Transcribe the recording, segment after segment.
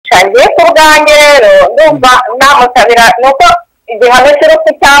ngiye ku bwanjye rero ndumva namutabira nuko igihano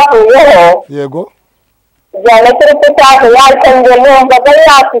cy'urupfu cyavuyeho yego igihano cy'urupfu cyavuye ariko njye numvaga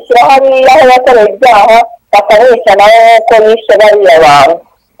yakwishyira hariya aho yakoreye ibyaha bakamwica nawe nk'uko bishe bariya bantu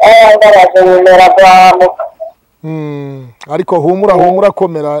baraje nyemera guhamuka ariko humura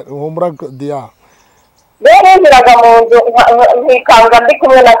komera humura Diane rero ninjiraga mu nzu nkikanga ndi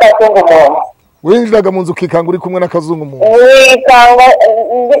kumwe na Kazungu umuntu winjiraga mu nzu ukikanga uri kumwe na Kazungu umuntu nikanga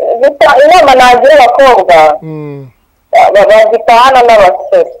inama nagira abakobwa bagitahana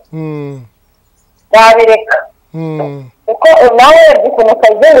n'abasore babireka kuko nawe urebye ukuntu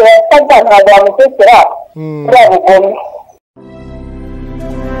Kazungu yasaga ntabwo wamutekera buriya bugome.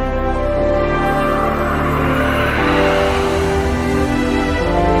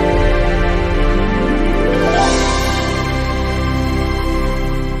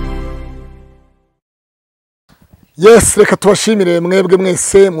 Yes, reka tubashimire mwebwe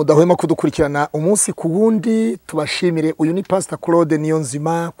mwese mudahwema kudukurikirana umunsi ku wundi. Tubashimire, uyu ni Pastor Claude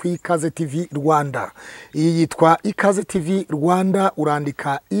Niyonzima ku Ikaze TV Rwanda. Iyi yitwa Ikaze TV Rwanda,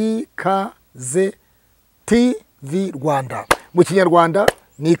 urandika Ikaze TV Rwanda. Mu Kinyarwanda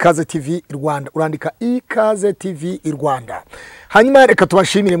ni Ikaze TV Rwanda, urandika Ikaze TV Rwanda. Hanyuma reka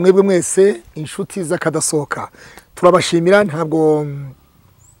tubashimire mwebwe mwese inshuti z'akadasohoka. Turabashimira, ntabwo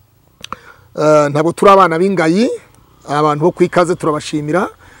turi abana b'ingayi, abantu bo ku Ikaze turabashimira.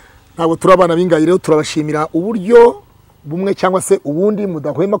 Ntabwo turi abana b'ingayi, rero turabashimira uburyo bumwe cyangwa se ubundi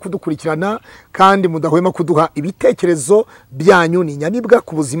mudahwema kudukurikirana kandi mudahwema kuduha ibitekerezo byanyu. Ni nyamibwa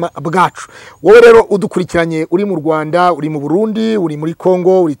ku buzima bwacu. Wowe rero udukurikiranye uri mu Rwanda, uri mu Burundi, uri muri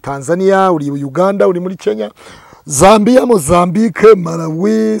Kongo, uri Tanzania, uri Uganda, uri muri Kenya, Zambia, Mozambique,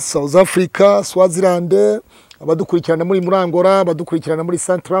 Malawi, South Africa, Swaziland, abadukurikirana muri Angola, abadukurikirana muri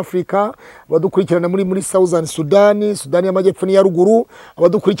Central Africa, abadukurikirana muri Southern Sudan, Sudan y'Amajyepfo n'iya ruguru,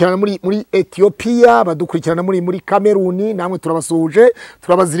 abadukurikirana muri Ethiopia, abadukurikirana muri Cameroon, namwe turabasuhuje,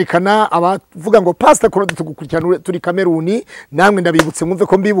 turabazirikana. Abavuga ngo Pastor Claude tugukurikirana turi Cameroon, namwe ndabibutse mwumve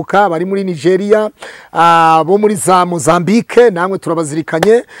ko mbibuka. Bari muri Nigeria, bo muri za Mozambique, namwe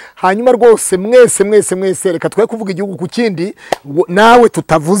turabazirikanye. Hanyuma rwose mwese reka twe kuvuga igihugu ku kindi nawe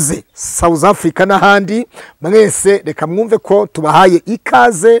tutavuze, South Africa n'ahandi mwese reka mwumve ko tubahaye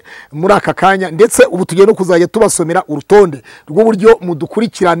ikaze muri aka kanya, ndetse ubu tugiye no kuzajya tubasomera urutonde rw'uburyo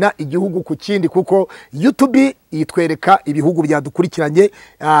mudukurikirana igihugu ku kindi, kuko YouTube yitwereka ibihugu byadukurikiranye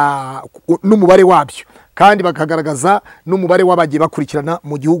n'umubare wabyo, kandi bakagaragaza n'umubare w'abagiye bakurikirana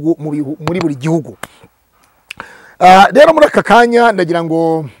mu gihugu, muri buri gihugu. Rero muri aka kanya ndagira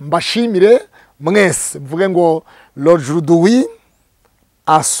ngo mbashimire mwese, mvuge ngo l'aujourd'hui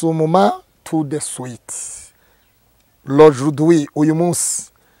à ce moment tout de suite. L'aujourd'hui, uyu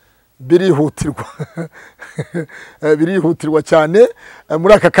munsi birihutirwa cyane,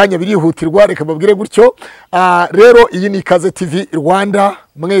 muri aka kanya birihutirwa, reka babwire gutyo. Rero iyi ni Ikaze TV Rwanda,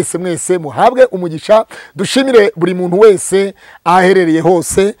 mwese muhabwe umugisha. Dushimire buri muntu wese aherereye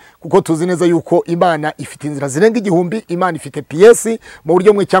hose, kuko tuzi neza yuko Imana ifite inzira zirenga igihumbi, Imana ifite PS mu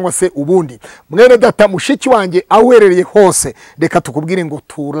buryo mwe cyangwa se ubundi. Mwene data mushiki wanjye aho uherereye hose, reka tukubwire ngo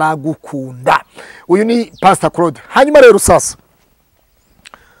turagukunda. Uyu ni Pastor Claude. Hanyuma rero sasa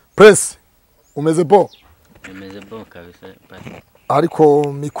Prince, umeze bo? Umeze bo kabisa. Ariko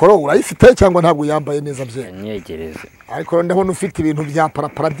mikoro urayifite cyangwa ntabwo yambaye neza bye? Nyegereze. Ariko ndabona ufite ibintu bya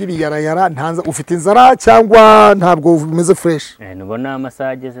parapara by'ibiyarayara, ntanza ufite inzara cyangwa ntabwo umeze fresh? Nubona amasaha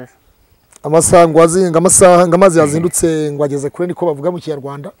ageze. Amasaha ngo azinga, amasaha ngamazi yazindutse ngo ageze kure, niko bavuga mu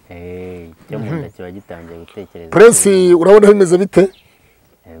Kinyarwanda. Cyo mu nda kiba gitangiye gutekereza. Prince, urabona bimeze bite?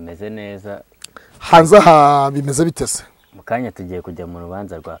 Bimeze neza. Hanze aha bimeze bite se? Mukanya tugiye kujya mu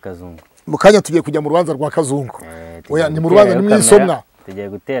rubanza rwa Kazungu. Mukanya tugiye kujya mu rubanza rwa Kazungu. Oya, ni mu rubanza ni mwisomwa. Tugiye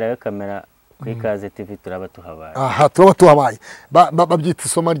guterayo kamera ku Ikaze TV, turaba tuhabaye. Aha, turaba tuhabaye. Babyita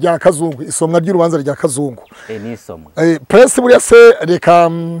isoma rya Kazungu, isomwa ry'urubanza rya Kazungu. Ni isomwa. Prince buriya se reka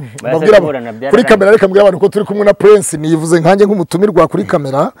babwira kuri kamera, reka mbwira abantu ko turi kumwe na Prince. Nivuze nkanjye nk'umutumirwa kuri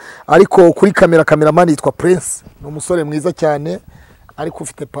kamera, ariko kuri kamera cameraman yitwa Prince. Ni umusore mwiza cyane, ariko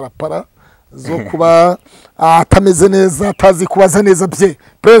ufite parapara zo kuba atameze neza, atazi kubaza neza bye.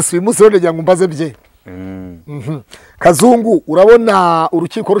 Prince, uyu munsi rero ngo mbaze bye. Kazungu, urabona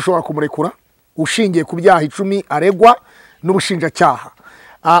urukiko rushobora kumurekura ushingiye ku byaha 10 aregwa n'ubushinjacyaha,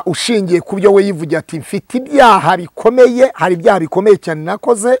 ushingiye ku byo we yivugira ati mfite ibyaha bikomeye, hari ibyaha bikomeye cyane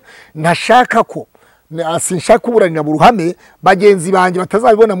nakoze, ntashaka ko sinshaka kuburanira mu ruhame, bagenzi banjye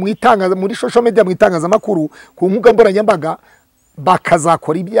batazabibona muri social media, mu itangazamakuru, ku mbuga nkoranyambaga,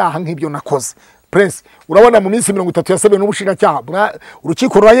 bakazakora ibyaha nk'ibyo nakoze. Prince, urabona mu minsi 30 yasabiwe n'ubushinjacyaha,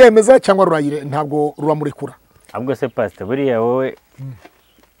 urukiko rurayemeza cyangwa ntabwo ruramurekura? Ahubwo se Pastor, buriya wowe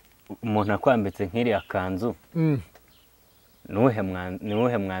umuntu akwambitse nk'iriya kanzu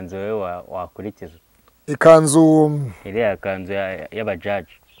nuwuhe mwanzuro we wakurikiza? Ikanzu iriya kanzu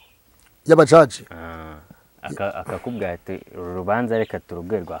y'abajaji akakubwira ati urubanza reka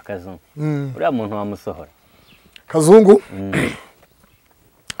turubwe rwa Kazungu. Uriya muntu wamusohora Kazungu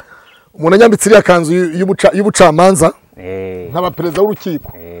umuntu anyambitse iriya kanzu y'ubucamanza nk'abaperezida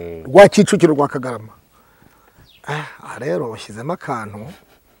w'urukiko rwa Kicukiro rwa Kagarama. Rero washyizemo akantu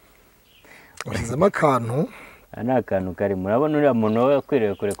ni akantu kari. Murabona uriya muntu we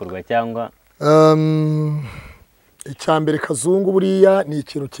akwiriye kurekurwa cyangwa? Icyambere Kazungu buriya ni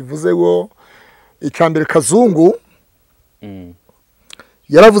ikintu kivuze ngo icyambere Kazungu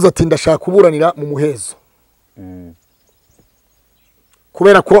yaravuze ati ndashaka kuburanira mu muhezo,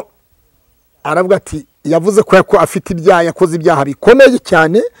 kubera ko aravuga ati yavuze ko afite ibyaha, yakoze ibyaha bikomeye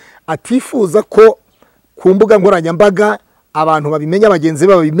cyane, atifuza ko ku mbuga nkoranyambaga abantu babimenya, bagenzi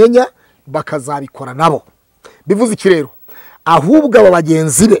be babimenya bakazabikora nabo. Bivuze iki rero? Ahubwo aba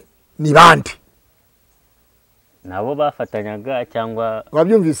bagenzi be ni bandi? Nabo bafatanyaga cyangwa?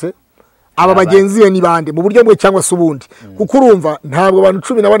 Wabyumvise? Aba bagenzi be ni bande mu buryo bwe cyangwa se ubundi? Kuko urumva ntabwo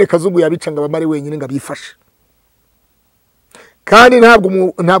abantu 14 Kazungu yabicanga bamare wenyine ngo abifashe, kandi ntabwo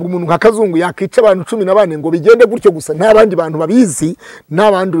umuntu nka Kazungu yakica abantu 14 ngo bigende gutyo gusa nta bandi bantu babizi,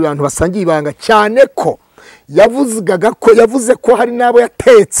 n'abandi bantu basangiye ibanga, cyane ko yavuze ko hari nabo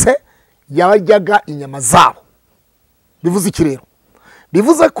yatetse yabajyaga inyama zabo. Bivuze iki rero?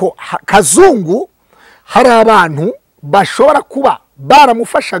 Bivuze ko Kazungu hari abantu bashobora kuba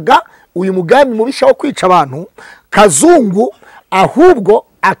baramufashaga uyu mugambi mubisha wo kwica abantu. Kazungu ahubwo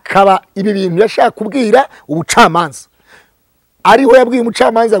akaba ibi bintu yashaka kubwira ubucamanza, ariho yabwiye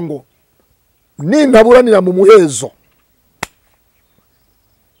umucamanza ngo nintaburanira mu muhezo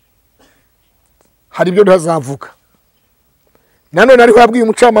hari ibyo ntazavuga. Nanone ariho yabwiye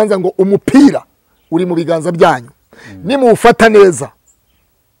umucamanza ngo umupira uri mu biganza byanyu, nimuwufata neza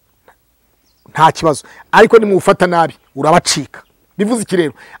nta kibazo, ariko nimuwufata nabi urabacika. Bivuze iki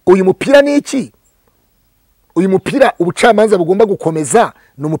rero? Uyu mupira ni iki? Uyu mupira ubucamanza bugomba gukomeza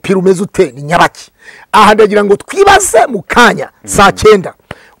ni umupira umeze ute? Ni nyabaki? Aha ndagira ngo twibaze mu kanya saa 9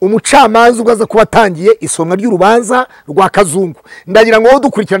 umucamanza ugaza kuba atangiye isomwa ry'urubanza rwa Kazungu. Ndagira ngo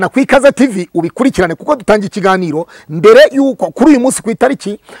dukurikirana ku Ikaze TV ubikurikirane, kuko dutangiye ikiganiro mbere yuko kuri uyu munsi ku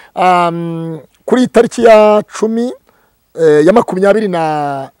itariki kuri itariki ya 10 ya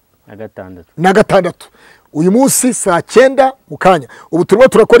 26 uyu munsi saa 9 mu kanya. Ubu turimo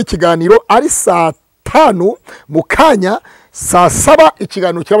turakora ikiganiro ari saa 5 mu kanya, saa 7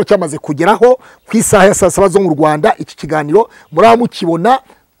 ikiganiro kirabo cyamaze kugeraho ku isaha ya saa 7 zo mu Rwanda. Iki kiganiro muramukibona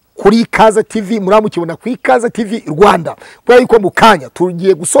kuri Ikaze TV, muramukibona ku Ikaze TV Rwanda, kwa yuko mu kanya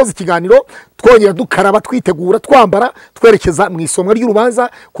tugiye gusoza ikiganiro twongera dukaraba, twitegura, twambara, twerekeza mu isomwa ry'urubanza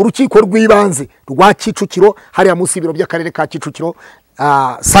ku rukiko rw'ibanze rwa Kicukiro hariya munsi y'ibiro by'akarere ka Kicukiro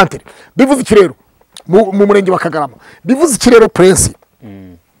santere. Bivuze iki rero? Mu murenge wa Kagarama. Bivuze iki rero Prince?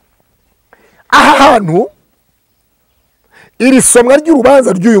 Aha hantu iri somwa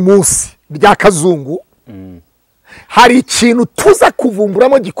ry'urubanza ry'uyu munsi rya Kazungu hari ikintu tuza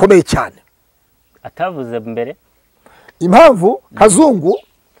kuvumburamo gikomeye cyane atavuze mbere. Impamvu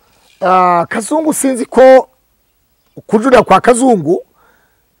Kazungu sinzi ko kujurira kwa Kazungu,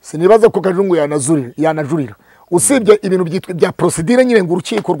 sinibaza ko Kazungu yanajurira usibye ibintu byitwa bya procedure nyine ngo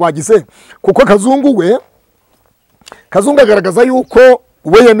urukiko rwagize, kuko Kazungu agaragaza yuko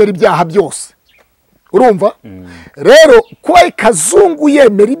we yemera ibyaha byose. Urumva? Rero kuba Kazungu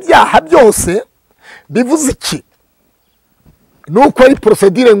yemera ibyaha byose bivuze iki? Nuko ari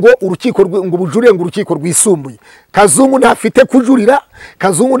procedure ngo urukiko ngo bujurire ngo urukiko rwisumbuye. Kazungu ntafite kujurira,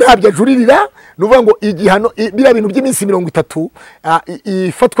 Kazungu ntabyo ajuririra, nuvuga ngo igihano bira bintu by'iminsi 30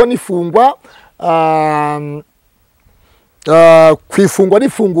 ifatwa n'ifungwa kwifungwa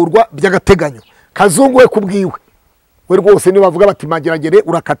n'ifungurwa by'agateganyo. Kazungu we kubwiwe we rwose ni bavuga bati mageragere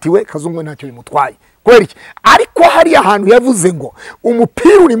urakatiwe, Kazungu ntacyo bimutwaye. Kweri iki? Ariko hari ahantu yavuze ngo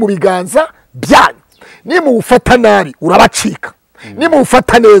umupira uri mu biganza byanyu, nimuwufata nabi urabacika,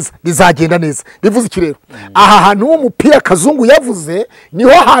 nimuwufata neza bizagenda neza. Bivuze iki rero? Aha hantu umupira Kazungu yavuze niho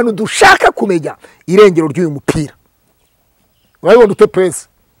hantu dushaka kumenya irengero ry'uyu mupira. Urabibona ute Prince?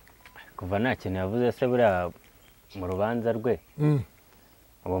 Kuva nta kintu yavuze se buriya mu rubanza rwe.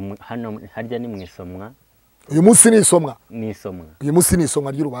 Hano harya ni mwisomwa. Uyu munsi ni isomwa. Uyu munsi ni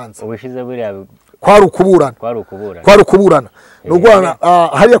isomwa ry'urubanza. Ubishize buriya kwari ukuburana. N'ugwana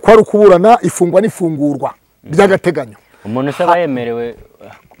hariya kwari ukuburana, ifungwa n'ifungurwa by'agateganyo. Umuntu se abayemerewe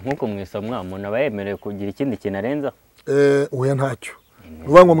nkuko mwisomwa, umuntu abayemerewe kugira ikindi kintu arenza? Oya ntacyo.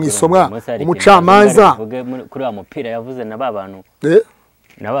 Nuvuga ngo mwisomwa umucamanza kuri wa mupira yavuze na babantu.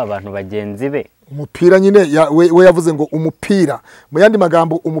 n'aba bantu bagenzi be. Umupira nyine we yavuze ngo umupira, mu yandi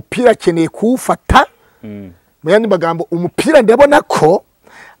magambo umupira akeneye kuwufata. Mu yandi magambo umupira ndabona ko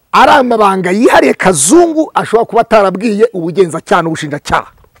ari amabanga yihariye Kazungu ashobora kuba atarabwiye ubugenzacyaha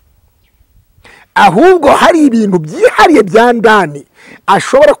n'ubushinjacyaha, ahubwo hari ibintu byihariye bya ndani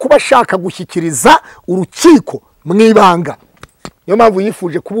ashobora kuba ashaka gushyikiriza urukiko mu ibanga. Niyo mpamvu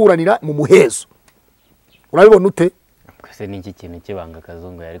yifuje kuburanira mu muhezo. Urabibona ute? Kwese n'iki kintu kibanga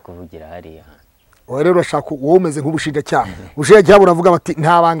Kazungu yari kuvugira hariya. Rero urashaka wowe umeze nk'ubushinjacyaha. Ubushinjacyaha buravuga bati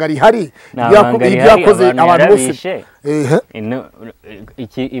nta banga rihari ibyakoze abantu bose.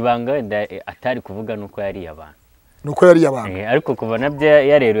 Iki ibanga atari kuvuga nuko yari abantu. Nuko yari abantu. Ariko kuva nabyo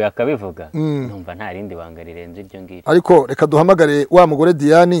yareruye akabivuga. Numva nta rindi banga rirenze iryo ngiro. Ariko reka duhamagare wa mugore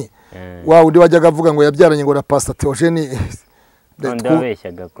Diane, wa undi wajyaga avuga ngo yabyaranye ngo na Pastor Theogene.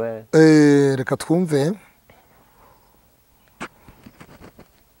 Ndabeshyaga ko. Reka twumve.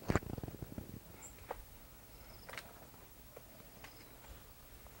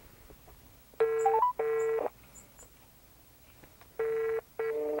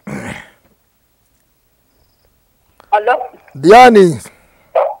 Allo? Diane.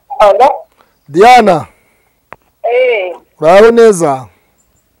 Allo? Diana. Uraho neza?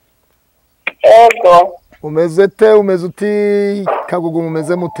 Ego. Umeze te, umeze uti, Kagugu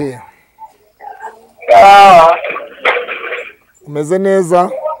umeze mute? Umeze neza?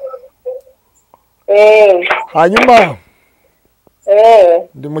 Hanyuma?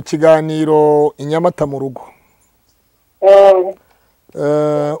 Ndi mu kiganiro i Nyamata mu rugo.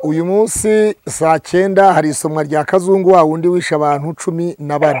 Uyu munsi saa 9 hari isomwa rya Kazungu wa wundi wisha abantu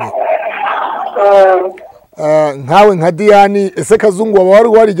 14. Nkawe nka Diane, ese Kazungu wari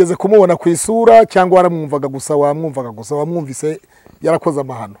warigeze kumubona ku isura cyangwa waramwumvaga gusa? Wamwumvise yarakoze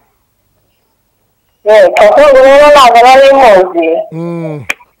amahano? Kazungu rero ntabwo nari muzi,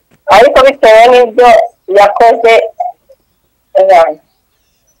 ariko bitewe n'ibyo yakoze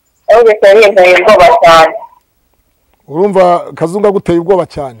yinteye ubwoba cyane. Urumva Kazungu aguteye ubwoba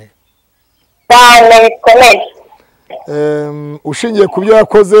cyane? Cyane bikomeye. Ushingiye ku byo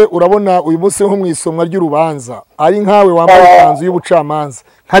yakoze, urabona uyu munsi nko mu isomwa ry'urubanza ari nkawe wambaye ikanzu y'ubucamanza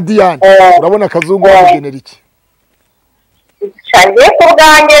nka Diane, urabona Kazungu yamugenera iki? Ngiye ku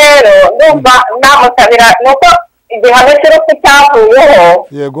bwanjye rero numva namutabira nuko igihano cy'urupfu cyavuyeho.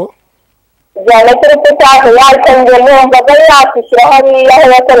 Yego. Igihano cy'urupfu cyavuye, ariko njye numvaga yakwishyira hariya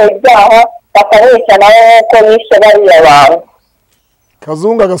aho yakoreye ibyaha bakamwica nawe nk'uko yishe bariya bantu.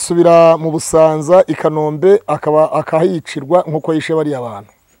 Kazungu agasubira mu Busanza i Kanombe akahicirwa nk'uko yishe bariya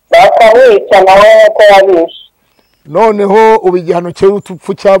bantu. Bakamwica nawe nk'uko yabishe. Noneho ubu igihano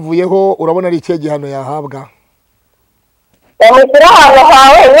cy'urupfu cyavuyeho, urabona ari ikihe gihano yahabwa? Bamushyira ahantu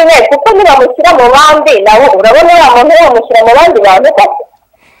hawe nyine, kuko nibamushyira mu bandi nawe urabona ya muntu bamushyira mu bandi bantu koko.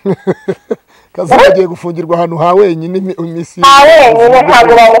 Kazungu agiye gufungirwa ahantu ha wenyine imisi. Ha wenyine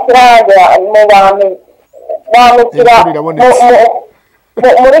ntabwo bamushyira mu bantu, bamushyira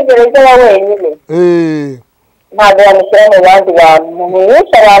muri gereza ya wenyine. Ntabwo bamushyira mu bandi bantu.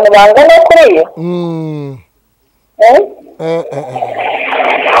 Mwishe abantu bangana kuriya.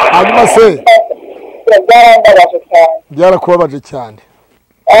 Hanyuma se byarandabaje cyane. Byarakubabaje cyane?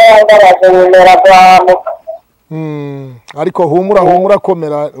 Byarandabaje numero guhamuka. Ariko humura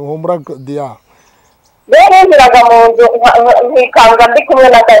komera, humura Dia. Winjiraga mu nzu nkikanga ndi kumwe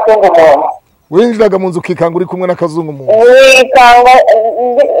na Kazungu muntu. Winjiraga mu nzu ukikanga uri kumwe na Kazungu muntu? Wikanga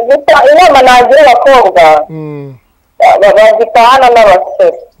inama nagira abakobwa bagitahana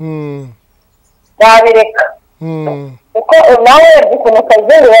n'abasore babireka, kuko nawe ukuntu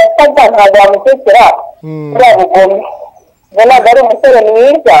Kazungu yasaga ntabwo wamutekera uriya bugome. Ngo ntabwo ari umusore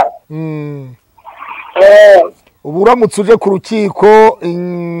mwiza. Ubu uramutse uje ku rukiko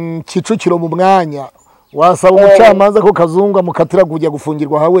Kicukiro mu mwanya, wasaba umucamanza ko Kazungu amukatira kujya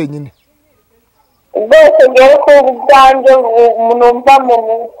gufungirwa ha wenyine? Rwose ngewe ko ubwanjye numva mu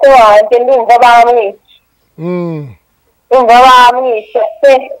mutwe wanjye ndumva bamwica. Ndumva bamwica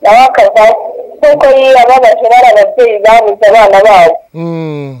pe, nawe akaza kuko yababaje bari ababyeyi babuze abana babo.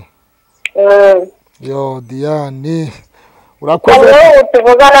 Yo Diane, urakoze. Ubu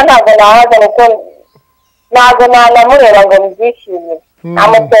tuvugana ntabwo nahaza kuko ntabwo nanamureba ngo mbyishimire.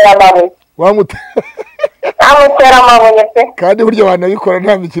 Amutera amabuye. Namutera amabuye pe. Kandi buryo wanabikora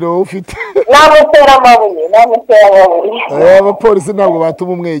nta mikino wowe ufite. Namutera amabuye. Abapolisi ntabwo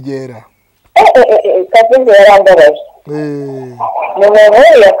batuma umwegera. Kazungu yarandabaje. Ni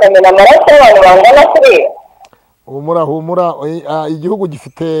umuntu yakamena amaraso y'abantu bangana kuriya. Humura, igihugu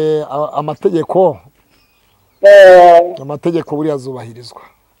gifite amategeko. Amategeko buriya azubahirizwa.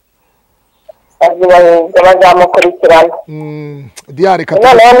 bazamukurikirana. Diane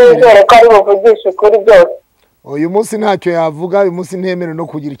noneho nizere ko ari buvugishe ukuri byose. uyu munsi ntacyo yavuga, uyu munsi ntemere no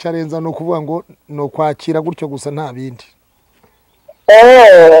kugira icyo arenza, no kuvuga ngo no kwakira gutyo gusa nta bindi.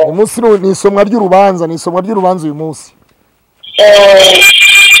 uyu munsi ni isomwa ry'urubanza, uyu munsi.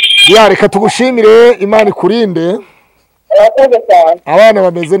 Diane reka tugushimire, Imana ikurinde. Abana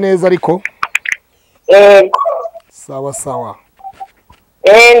bameze neza ariko? Sawa sawa.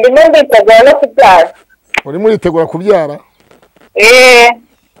 Ndimo nditegura no kubyara. Urimo uritegura kubyara?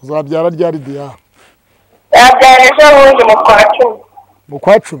 Uzabyara ryari Diane? Yabyara ejo bundi mu kwa 10. Mu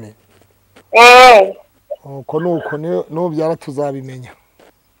kwa 10? Uko nuko nubyara tuzabimenya.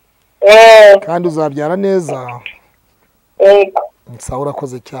 Kandi uzabyara neza. Sawa,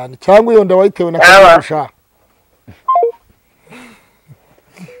 urakoze cyane. Cyangwa iyo nda wayitewe na Kazungu.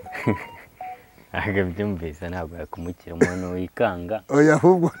 Byumvise ntabwo yakumukira umuntu wikanga. Oya,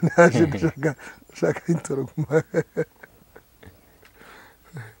 ahubwo naje ndashaka intoro kuma.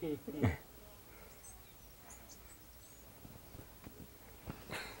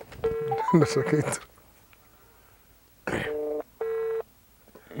 Ndashaka intoro.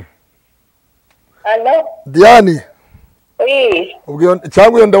 Allo? Diane. Oui.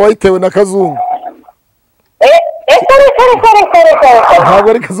 Cyangwa iyo nda wayitewe na Kazungu. Kare. Ntabwo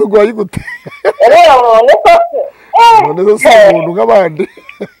ari Kazungu wayiguteye. Rero umuntu ko none se umuntu nk'abandi.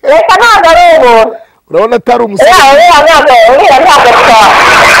 Reka ntabwo ari umuntu. Urabona atari umusore. Ntabwo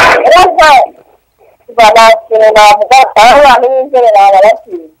abantu b'inzere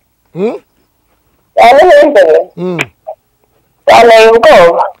baratinya. Cyane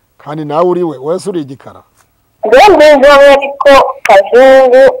ubwoba. Kandi nawe uri we wese uri igikara. Ndumva ariko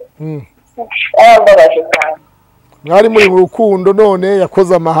Kazungu arababaje cyane. Mwari muri mu rukundo none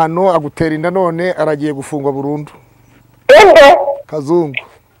yakoze amahano agutera inda none aragiye gufungwa burundu. Kazungu.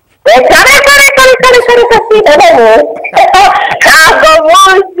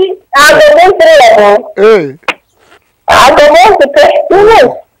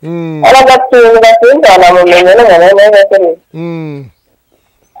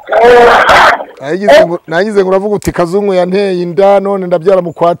 Nagize ngo uravuga uti Kazungu yanteye inda none ndabyara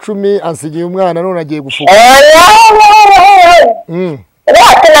mu kwa 10 ansigiye umwana none agiye gufungwa.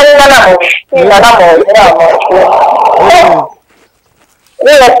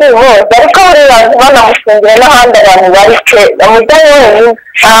 Ariko banamufungira n'ahandi abantu barike bamujyanye wenyine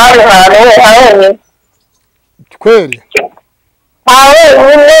ahantu kweri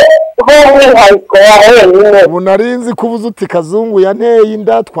wenyine h'umwihariko wenyine. Ubu narinzi kubuza uti Kazungu yanteye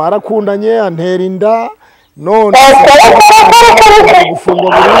inda twarakundanye antera inda none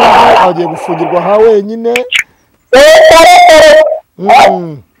gufungwa burundu agiye gufungirwa ha wenyine.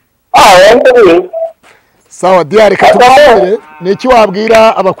 Sawa Diane reka tugusubire. Niki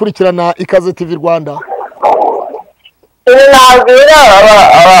wabwira abakurikirana Ikaze TV Rwanda? Nabwira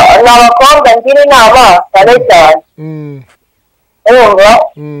n'abakobwa ngira inama cyane cyane.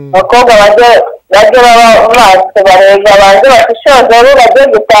 Abakobwa bajye baba bareba banze bashishoze bagiye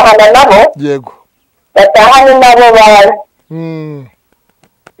gutahana nabo. Yego. Batahane nabo bazi.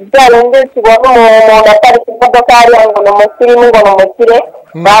 Byarinde kibona umuntu atari imodoka ari ngo n'umusirimu ngo n'umukire.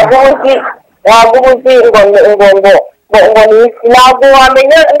 Ntabwo uzi ngo ntabwo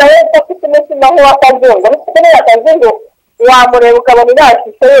wamenya nawe ufite umutima nk'uwa Kazungu. Ariko niba Kazungu wamureba ukabona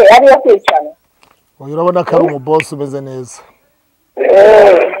irashusho ye ariyo kwicana. Urabona ko ari umubosi umeze neza.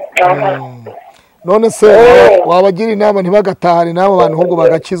 None se wabagira inama ntibagatahane n'abo bantu ahubwo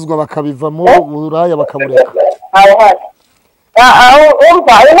bagakizwa bakabivamo buraya bakabureka?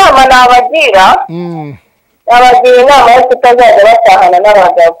 Umva inama nabagira inama yo kutazajya batahana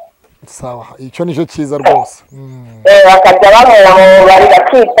n'abagabo. Sawa, icyo nicyo cyiza rwose. Bakajya banywera mu bari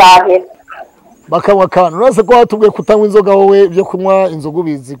bakitahira bakanywa akantu. Nose ko watubwiye kutanywa inzoga wowe byo kunywa inzoga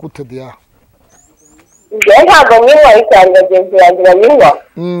ubizi gute Diane? Ntabwo nywa cyane bagenzi banjye banywa.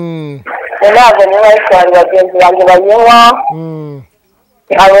 Ntabwo nywa cyane bagenzi banjye banywa.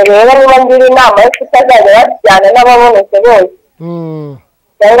 Abo rero niba ngira inama yo kutazajya bajyana n'ababonetse bose.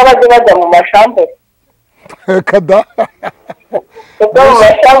 Cyangwa bajya mu mashambure. Kada. Kuko mu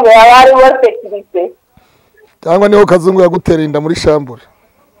mashambure haba harimo sekirite. Cyangwa niho Kazungu yagutera inda muri shambure?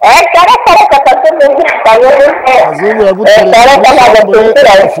 Kazungu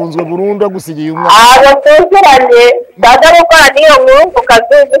yagutera afunzwe burundu agusigiye umwana. Tuziranye ndaza gukora n'iyo nkuru ku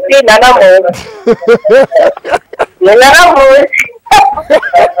Kazungu sinanamuzi.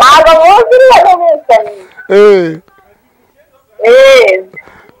 Ntabwo muzi n'abamusanye.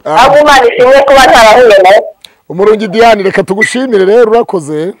 Abo Imana ishimwe kuba ntarahuye nawe. Umurungi Diane reka tugushimire rero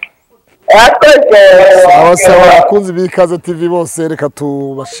urakoze. Murakoze. Sawa sawa abakunzi b'Ikaze TV bose reka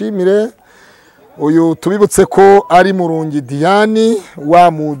tubashimire. uyu tubibutse ko ari Murungi Diane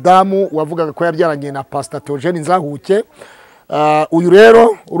wa mudamu wavugaga ko yabyaranye na Pastor Theogene Nzahuke. Uyu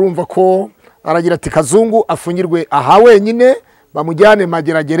rero urumva ko aragira ati Kazungu afungirwe aha wenyine, bamujyane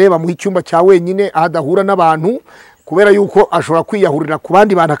Mageragere, bamuha icyumba cya wenyine ahadahura n'abantu, kubera yuko ashobora kwiyahurira ku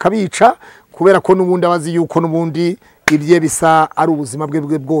bandi bantu akabica, kubera ko n'ubundi abazi yuko n'ubundi ibye bisa ari ubuzima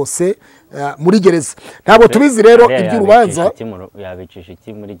bwe bwose muri gereza. Ntabwo tubizi rero iby'urubanza. Yabicisha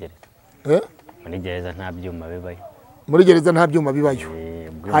iki muri gereza? Muri gereza nta byuma bibayo. Muri gereza nta byuma bibayo.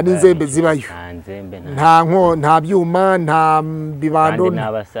 Nta n'inzembe zibayo. Nta byuma, nta bibando.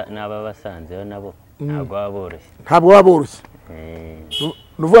 N'ababasanzeyo nabo ntabwo baba boroshye. Ntabwo baba boroshye.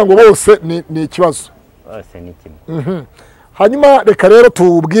 Nuvuga ngo bose ni ikibazo. Bose ni kimwe. Hanyuma reka rero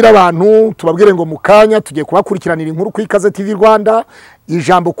tubwire abantu, tubabwire ngo mukanya tugiye kubakurikiranira inkuru ku Ikaze TV Rwanda,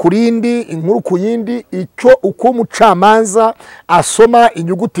 ijambo kurindi, inkuru ku yindi, icyo uko umucamanza asoma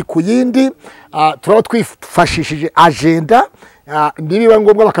inyuguti ku yindi. Turaba twifashishije agenda, nibiba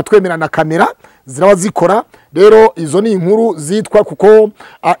ngombwa bakatwemera na kamera ziraba zikora. Rero izo ni inkuru zitwa, kuko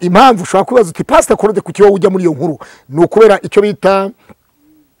impamvu ushobora kubaza uti Pastor Claude kuki wowe ujya muri iyo nkuru, ni ukubera icyo bita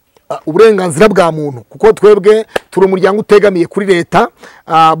uburenganzira bwa muntu, kuko twebwe turi umuryango utegamiye kuri leta.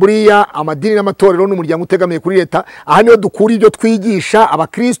 Buriya amadini n'amatorero ni umuryango utegamiye kuri leta. Aha niho dukura ibyo twigisha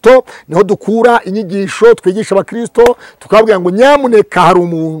abakristo, niho dukura inyigisho twigisha abakristo, tukababwira ngo nyamuneka hari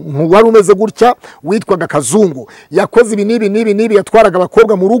umuntu wari umeze gutya witwaga Kazungu, yakoze ibi n'ibi, yatwaraga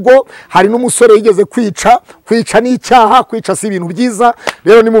abakobwa mu rugo. Hari n'umusore yigeze kwica n'icyaha, kwica si ibintu byiza.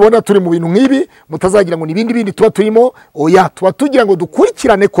 Rero nimubona turi mu bintu nk'ibi, mutazagira ngo n'ibindi tuba turimo. Oya, tuba tugira ngo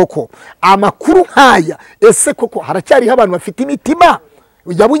dukurikirane koko amakuru nkaya. Ese koko haracyariho abantu bafite imitima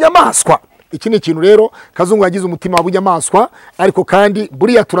ya bunyamaswa? Iki ni ikintu rero Kazungu yagize umutima wa bunyamaswa, ariko kandi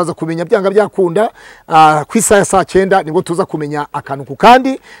buriya turaza kumenya byanga byakunda ku isaha ya saa 9 nibwo tuza kumenya akantu ku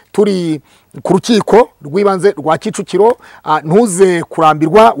kandi. Turi ku rukiko rw'ibanze rwa Kicukiro. Ntuze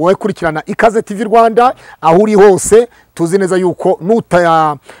kurambirwa, wowe kurikirana Ikaze TV Rwanda aho uri hose. Tuzi neza yuko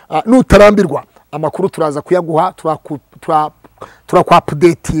nutarambirwa amakuru turaza kuyaguha,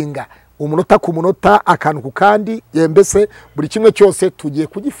 turakwapudetinga umunota ku munota, akantu ku kandi, mbese buri kimwe cyose tugiye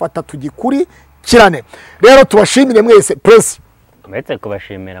kugifata tugikurikirane. Rero tubashimire mwese press. Mbetse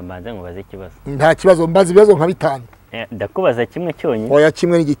kubashimira mbanze ngo baze ikibazo. Nta kibazo, mbaza ibibazo nka 5. Ndakubaza kimwe cyonyine. Oya,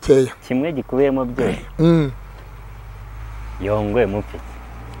 kimwe n'igikeya. Kimwe gikubiyemo byose. Yongwe mupfi.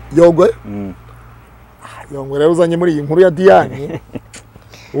 Yongwe? Yongwe rero uzanye muri iyi nkuru ya Diane.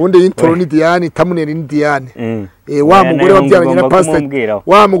 Ubundi intro ni Diane, thumbnail ni Diane. Wa mugore wabyaranye na Pastor,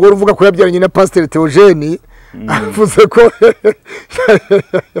 wa mugore uvuga ko yabyaranye na Pastor Theogene, avuze ko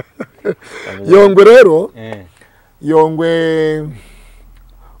Yongwe rero, Yongwe,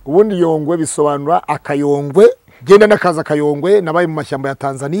 ubundi Yongwe bisobanura akayongwe, genda nakaza akayongwe, nabaye mu mashyamba ya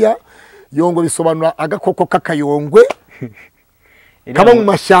Tanzania. Yongwe bisobanura agakoko k'akayongwe kaba mu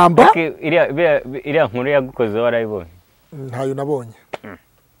mashyamba. Iriya nkuru yagukoze warayibonye? Ntayo nabonye.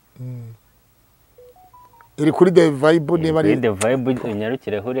 Iri kuri The Vibe, niba ari The Vibe,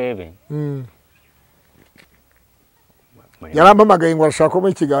 unyarukireho urebe. Yarampamagaye ngo arashaka ko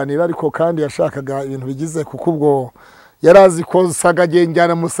mu kiganiro, ariko kandi yashakaga ibintu bigize, kuko ubwo yarazi ko saga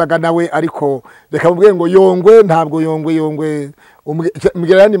genjyana musaga nawe. Ariko reka mubwiye ngo Yongwe ntabwo Yongwe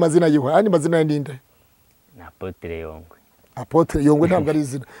mbwira yandi mazina yiwe. Andi mazina yandinde? Na Apotre Yongwe. Apotre Yongwe ntabwo ari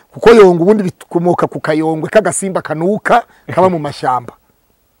izina, kuko Yongwe ubundi bikomoka ku kayongwe k'agasimba kanuka kaba mu mashyamba.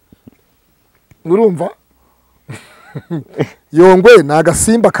 Urumva? Yongwe ni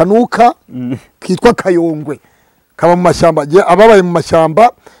agasimba kanuka kitwa kayongwe kaba mu mashyamba. Ababaye mu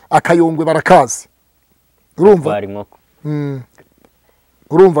mashyamba akayongwe barakazi. Urumva?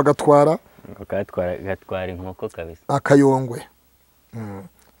 Urumva gatwara inkoko kabisa akayongwe.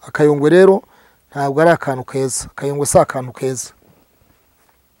 Akayongwe rero ntabwo ari akantu keza. Akayongwe si akantu keza.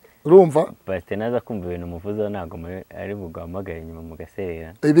 Urumva? Pastor naza kumva ibintu muvuze ntago ari bugamagara inyuma mu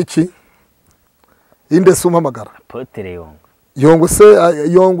gaserera. Ibiki? Inde se umpamagara? Apotre Yongwe. Yongwe se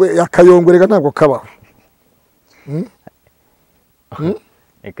Yongwe akayongwe rega ntabwo kabaho.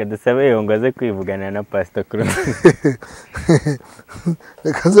 Reka dusabe Yongwe aze kwivugana na Pastor Claude.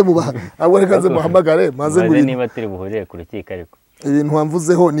 Reka ze muhamagare maze nguri niba turi buhurire ku rukiko. Ariko ibintu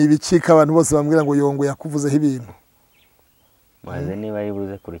wamvuzeho ni ibikika, abantu bose bambwira ngo Yongwe yakuvuzeho ibintu. Maze niba ari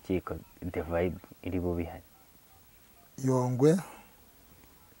buze ku rukiko The Vibe iri bubihari. Yongwe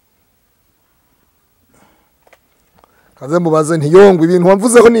kaze mubaze nti Yongwe ibintu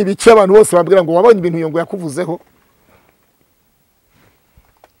wamvuzeho ni ibiki, abantu bose bambwira ngo wabonye ibintu Yongwe yakuvuzeho.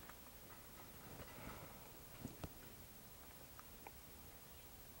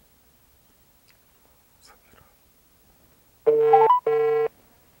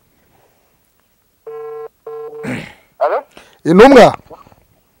 intumwa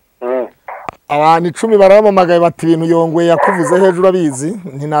abantu 10 baramamagaye bati ibintu Yongwe yakuvuze hejuru abizi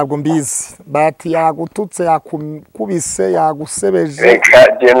nti ntabwo mbizi bati yagututse yakubise yagusebeje reka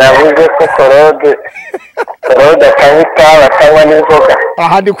je navuze ko korode akabita batanywa n'inzoga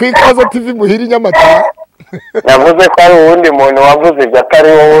aha ndi kwikaza TV muhiri Nyamata navuze ko ari uwundi muntu wavuze ibyo atari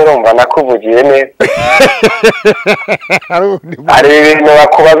wowe urumva nakuvugiye neza hari ibintu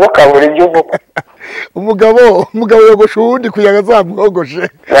bakubaza ukabura ibyo uvuga umugabo yogosha uwundi kuyaga zamwogoshe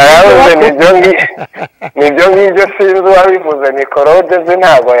naravuze nibyo ngibyo sinzi uwabivuze ni korode ze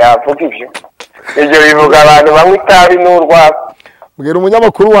ntabwo yavuga ibyo bivuga abantu banywa itabi n'urwabo mbwira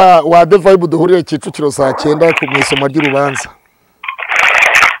umunyamakuru wa The Vibe duhurire Kicukiro saa 9 ku mwisoma ry'urubanza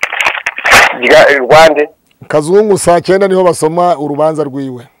Rwande Kazungu saa 9 niho basoma urubanza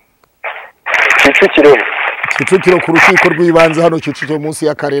rwiwe Kicukiro ku rukiko rw'ibanze hano Kicukiro munsi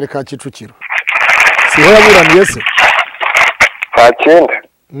y'akarere ka Kicukiro siho yaburaniye se saa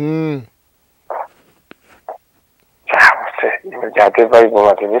 9 bya The Vibe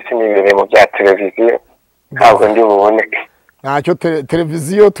magazine n'ibiremo mu bya televiziyo ntabwo ndi buboneke ntacyo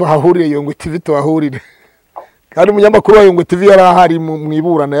televiziyo tuhahurire Yongwe TV tuhahurire kandi umunyamakuru wa Yongwe TV yarahari mu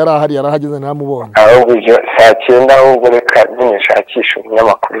iburana yarahageze ntamubonye ahubwo saa 9 ahubwo reka nshakisha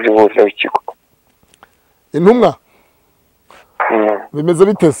umunyamakuru uri buze w'ikigo intumwa bimeze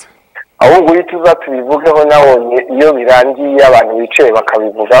bitese ahubwo uhita uza tubivugeho naho iyo birangiye abantu bicaye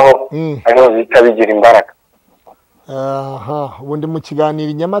bakabivugaho ariho bita bigira imbaraga aha ubundi mu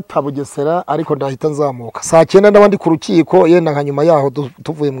kiganiro Nyamata Bugesera ariko ndahita nzamuka saa 9 ndabandi ku rukiko yenda nka nyuma yaho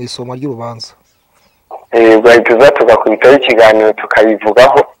tuvuye mu isoma ry'urubanza bahita uza tugakubitaho ikiganiro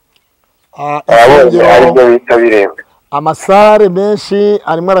tukabivugaho aribyo bita bireba amasare menshi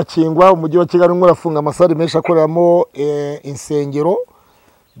arimo arakingwa umujyi wa Kigali urimo urafunga amasare menshi akoreramo insengero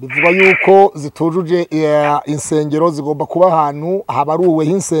bivuga yuko zitujuje insengero zigomba kuba ahantu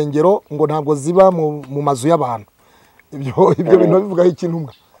habaruweho insengero ngo ntabwo ziba mu mazu y'abantu ibyo bintu bivugaho ikintu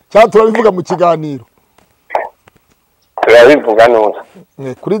umwe cyangwa turabivuga mu kiganiro turabivuga neza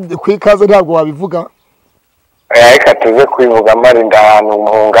kuri ikaze ntabwo wabivuga reka tuze kubivuga marinda ahantu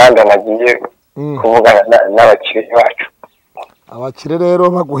mu nganda nagiye kuvugana n'abakire bacu abakire rero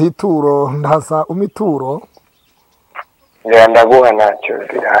baguha ituro ndaza umituro ndaguha ntacyo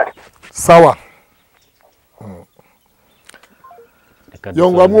birahari sawa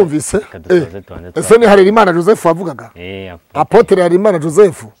Yongwa mwumvise ese ni Harerimana Joseph wavugaga Apotre Harerimana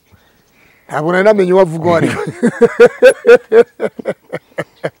Joseph ntabwo nari namenye wavuga ari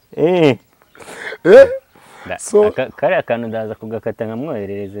so kare akantu ndaza kugakata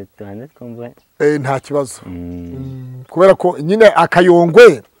nkamwoherereze tuhanze twumva nta kibazo kubera ko nyine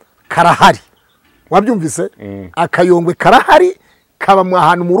akayongwe karahari wabyumvise akayongwe karahari kaba mu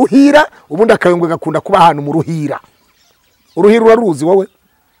ahantu mu ruhira ubundi akayongwe gakunda kuba ahantu mu ruhira uruhira uraruzi wowe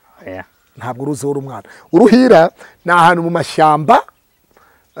ntabwo uruzi wowe umwana uruhira ni ahantu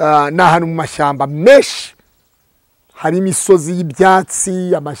mu mashyamba menshi hari imisozi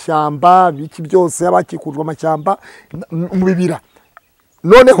y'ibyatsi amashyamba biki byose abakikujwe amashyamba mu bibira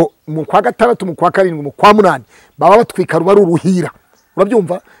noneho mu kwa 6 mu kwa 7 mu kwa 8 baba batwika ruba ruruhira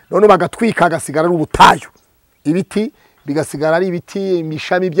urabyumva none bagatwika agasigara ari ubutayu ibiti bigasigara ari ibiti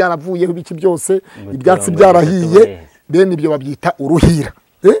imishami byaravuyeho biki byose ibyatsi byarahiye bene ibyo babyita uruhira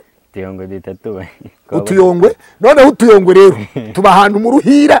tuyongwe ditatuwe utuyongwe noneho utuyongwe rero tuba ahantu mu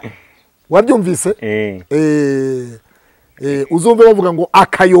ruhira wabyumvise uzumve bavuga ngo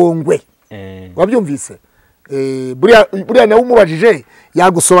akayongwe wabyumvise buriya nawe umubajije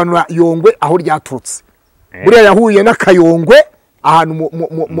yagusobanura yongwe aho ryaturutse buriya yahuye n'akayongwe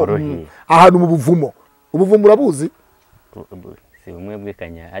ahantu mu buvumo ubuvumo urabuzi si bumwe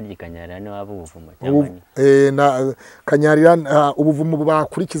bw'ikanyarira ni waba ubuvumo cyangwa kanyarira ubuvumo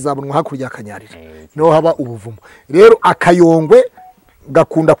bakurikiza bunwa hakurya kanyarira niho haba ubuvumo rero akayongwe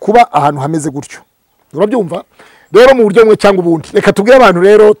gakunda kuba ahantu hameze gutyo urabyumva rero mu buryo mwe cyangwa ubundi reka tubwire abantu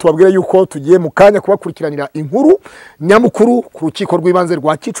rero tubabwire yuko tugiye mu kanya kubakurikiranira inkuru nyamukuru ku rukiko rw'ibanze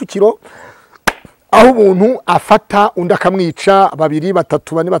rwa Kicukiro aho umuntu afata undi akamwica 2 3 4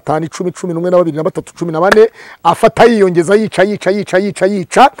 5 10 11 na 2 na 3 14 afata yiyongeza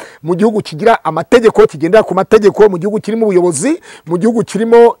yica mu gihugu kigira amategeko kigendera ku mategeko mu gihugu kirimo ubuyobozi mu gihugu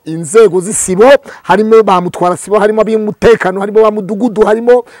kirimo inzego z'isibo harimo bamutwara sibo harimo ab'umutekano harimo bamudugudu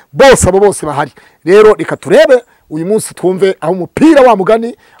harimo bose bahari rero reka turebe uyu munsi twumve aho umupira wa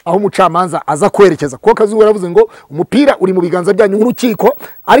mugani aho umucamanza aza kwerekeza ko Kazungu yaravuze ngo umupira uri mu biganza byanyu nk'urukiko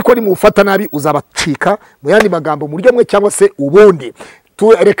ariko ni mu ufata nabi uzabacika mu yandi magambo mu buryo mwe cyangwa se ubundi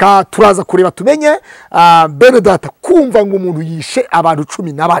reka turaza kureba tumenye bene data kumva ngo umuntu yishe abantu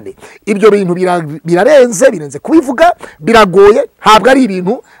 14 ibyo bintu birenze kubivuga biragoye ntabwo ari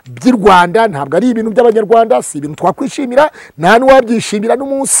ibintu by'i Rwanda ntabwo ari ibintu by'abanyarwanda si ibintu twakwishimira nta n'uwabyishimira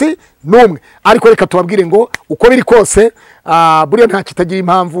n'umunsi n'umwe ariko reka tubabwire ngo uko biri kose buriya nta kitagira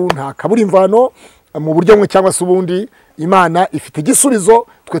impamvu nta kabura imvano mu buryo bumwe cyangwa se ubundi Imana ifite igisubizo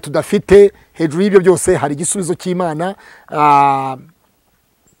twe tudafite hejuru y'ibyo byose hari igisubizo cy'Imana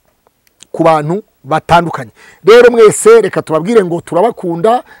ku bantu batandukanye rero mwese reka tubabwire ngo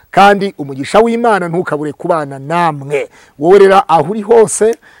turabakunda kandi umugisha w'Imana ntukabure kubana namwe wowe rero aho uri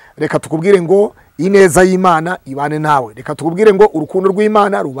hose reka tukubwire ngo ineza y'Imana ibane nawe reka tukubwire ngo urukundo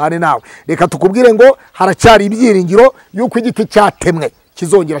rw'Imana rubane nawe reka tukubwire ngo haracyari ibyiringiro yuko igiti cyatemwe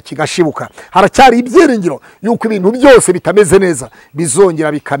kizongera kigashibuka haracyari ibyiringiro yuko ibintu byose bitameze neza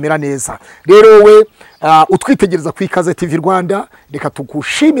bizongera bikamera neza rero we utwitegereza ku Ikaze TV Rwanda reka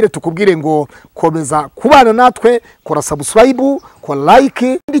tukushimire tukubwire ngo komeza kubana natwe kora subscribe kora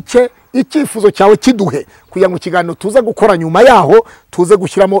like ndike icyifuzo cyawe kiduhe kugira ngo ikiganiro tuze gukora nyuma yaho tuze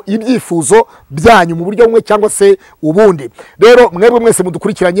gushyiramo ibyifuzo byanyu mu buryo bumwe cyangwa se ubundi rero mwebwe mwese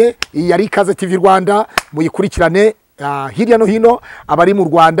mudukurikiranye iyi yari Ikaze TV Rwanda muyikurikirane hirya no hino abari mu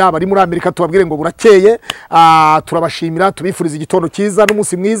Rwanda abari muri Amerika tubabwire ngo burakeye turabashimira tubifuriza igitondo cyiza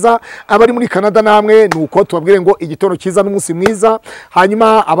n'umunsi mwiza abari muri Canada namwe nuko tubabwire ngo igitondo cyiza n'umunsi mwiza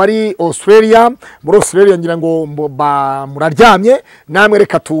hanyuma abari Australia muri Australia ngira ngo muraryamye namwe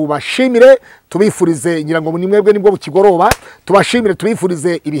reka tubashimire tubifurize ngira ngo nimwebwe nibwo bukigoroba tubashimire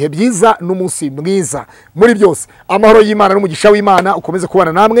tubifurize ibihe byiza n'umunsi mwiza muri byose amahoro y'Imana n'umugisha w'Imana ukomeze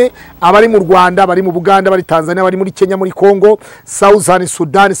kubana namwe abari mu Rwanda bari mu Buganda bari Tanzania bari muri Kenya muri Congo Southern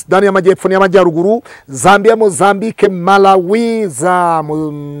Sudan y'amajyepfo n'amajyaruguru Zambia Mozambique Malawi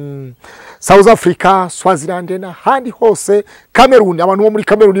South Africa Swaziland n'ahandi hose Cameroon abantu bo muri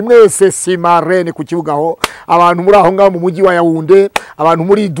Cameroon mwese simarene ku kibugaho abantu muri aho ngaho mu mujyi wa Yaounde abantu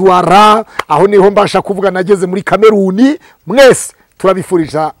muri Douala aho niho mbasha kuvuga nageze muri Cameroon mwese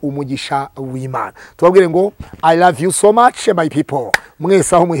turabifurija umugisha w'Imana tubabwire ngo I love you so much my people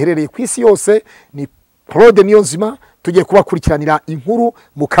mwese aho muherereye ku isi yose ni Claude Niyonzima tugiye kubakurikiranira inkuru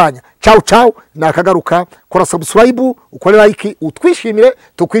mu kanya ciao nakagaruka kora subscribe ukore like utwishimire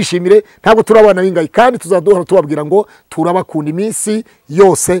tukwishimire ntabwo turabana bingayi kandi tuzaduhora tubabwira ngo turabakunda iminsi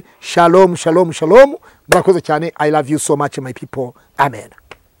yose shalom Murakoze cyane I love you so much my people amen